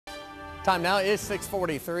Time now is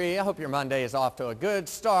 6:43. I hope your Monday is off to a good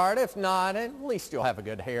start. If not, at least you'll have a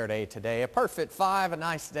good hair day today. A perfect 5, a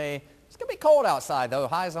nice day. It's going to be cold outside, though.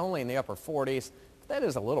 Highs only in the upper 40s. That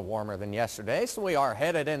is a little warmer than yesterday, so we are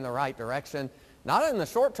headed in the right direction. Not in the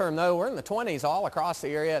short term, though. We're in the 20s all across the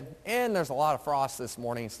area, and there's a lot of frost this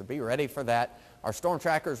morning, so be ready for that. Our storm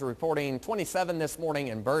trackers are reporting 27 this morning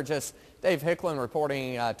in Burgess. Dave Hicklin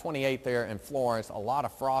reporting 28 there in Florence. A lot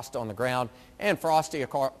of frost on the ground and frosty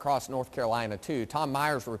across North Carolina, too. Tom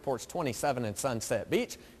Myers reports 27 in Sunset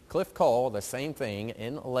Beach. Cliff Cole, the same thing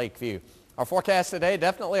in Lakeview. Our forecast today,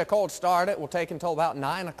 definitely a cold start. It will take until about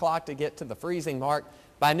 9 o'clock to get to the freezing mark.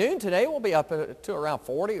 By noon today, we'll be up to around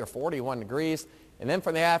 40 or 41 degrees. And then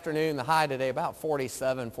for the afternoon, the high today about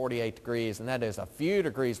 47, 48 degrees, and that is a few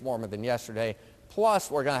degrees warmer than yesterday.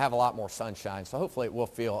 Plus, we're going to have a lot more sunshine, so hopefully it will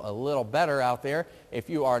feel a little better out there. If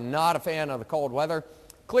you are not a fan of the cold weather,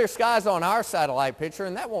 clear skies on our satellite picture,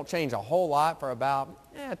 and that won't change a whole lot for about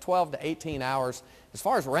 12 to 18 hours. As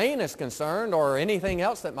far as rain is concerned or anything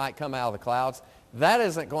else that might come out of the clouds, that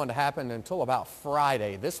isn't going to happen until about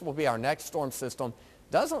Friday. This will be our next storm system.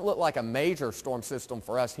 Doesn't look like a major storm system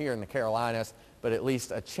for us here in the Carolinas, but at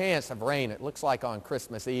least a chance of rain, it looks like on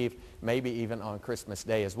Christmas Eve, maybe even on Christmas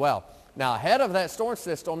Day as well. Now, ahead of that storm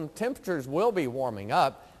system, temperatures will be warming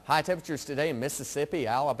up. High temperatures today in Mississippi,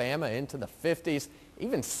 Alabama into the 50s,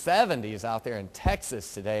 even 70s out there in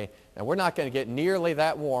Texas today. Now, we're not going to get nearly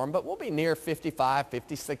that warm, but we'll be near 55,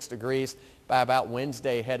 56 degrees by about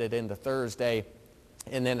Wednesday headed into Thursday.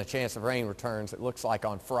 And then a chance of rain returns, it looks like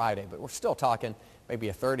on Friday, but we're still talking maybe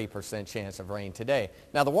a 30% chance of rain today.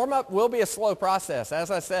 Now, the warm-up will be a slow process. As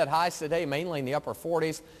I said, highs today mainly in the upper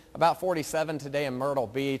 40s, about 47 today in Myrtle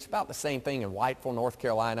Beach, about the same thing in Whiteville, North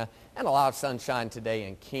Carolina, and a lot of sunshine today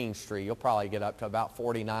in Kingstree. You'll probably get up to about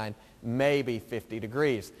 49, maybe 50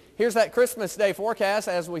 degrees. Here's that Christmas Day forecast.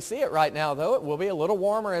 As we see it right now, though, it will be a little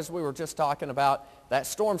warmer as we were just talking about. That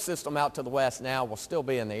storm system out to the west now will still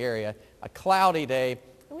be in the area. A cloudy day.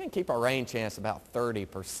 We're going to keep our rain chance about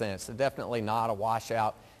 30%, so definitely not a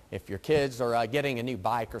washout. If your kids are getting a new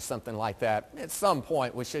bike or something like that, at some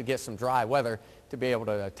point we should get some dry weather to be able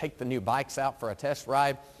to take the new bikes out for a test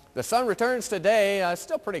ride. The sun returns today.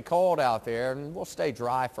 Still pretty cold out there, and we'll stay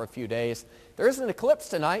dry for a few days. There is an eclipse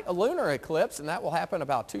tonight, a lunar eclipse, and that will happen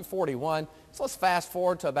about 2:41. So let's fast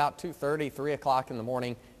forward to about 2:30, 3 o'clock in the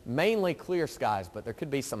morning. Mainly clear skies, but there could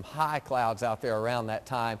be some high clouds out there around that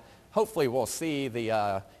time. Hopefully we'll see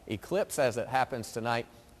the eclipse as it happens tonight.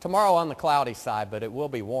 Tomorrow on the cloudy side, but it will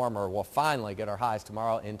be warmer. We'll finally get our highs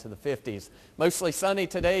tomorrow into the 50s. Mostly sunny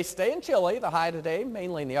today, staying chilly. The high today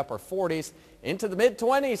mainly in the upper 40s. Into the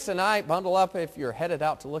mid-20s tonight. Bundle up if you're headed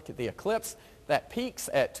out to look at the eclipse. That peaks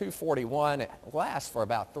at 2:41. It lasts for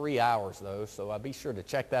about 3 hours, though, so be sure to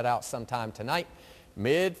check that out sometime tonight.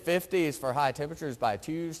 Mid-50s for high temperatures by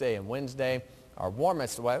Tuesday and Wednesday. Our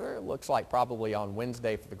warmest weather looks like probably on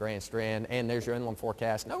Wednesday for the Grand Strand, and there's your inland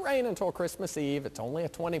forecast. No rain until Christmas Eve. It's only a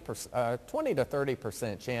 20 to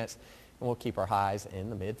 30% chance, and we'll keep our highs in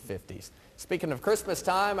the mid-50s. Speaking of Christmas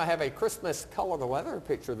time, I have a Christmas color the weather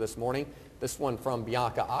picture this morning. This one from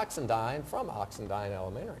Bianca Oxendine from Oxendine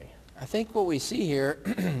Elementary. I think what we see here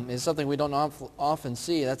is something we don't often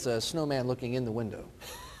see. That's a snowman looking in the window.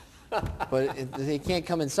 But he can't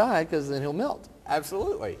come inside because then he'll melt.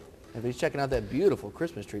 Absolutely. If he's checking out that beautiful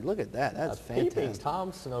Christmas tree, look at that. That's fantastic. Peeping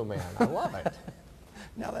Tom snowman. I love it.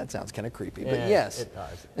 Now that sounds kind of creepy, Yeah, but yes. it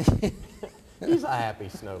does. He's a happy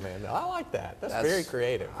snowman, though. I like that. That's very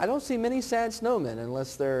creative. I don't see many sad snowmen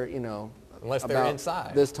unless they're, Unless they're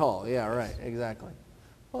inside. This tall. Yeah, right. Exactly.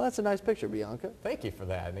 Well, that's a nice picture, Bianca. Thank you for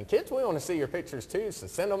that. And kids, we want to see your pictures too, so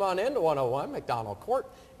send them on into 101 McDonald Court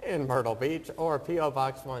in Myrtle Beach or P.O.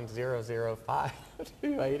 Box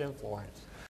 1005228 in Florence.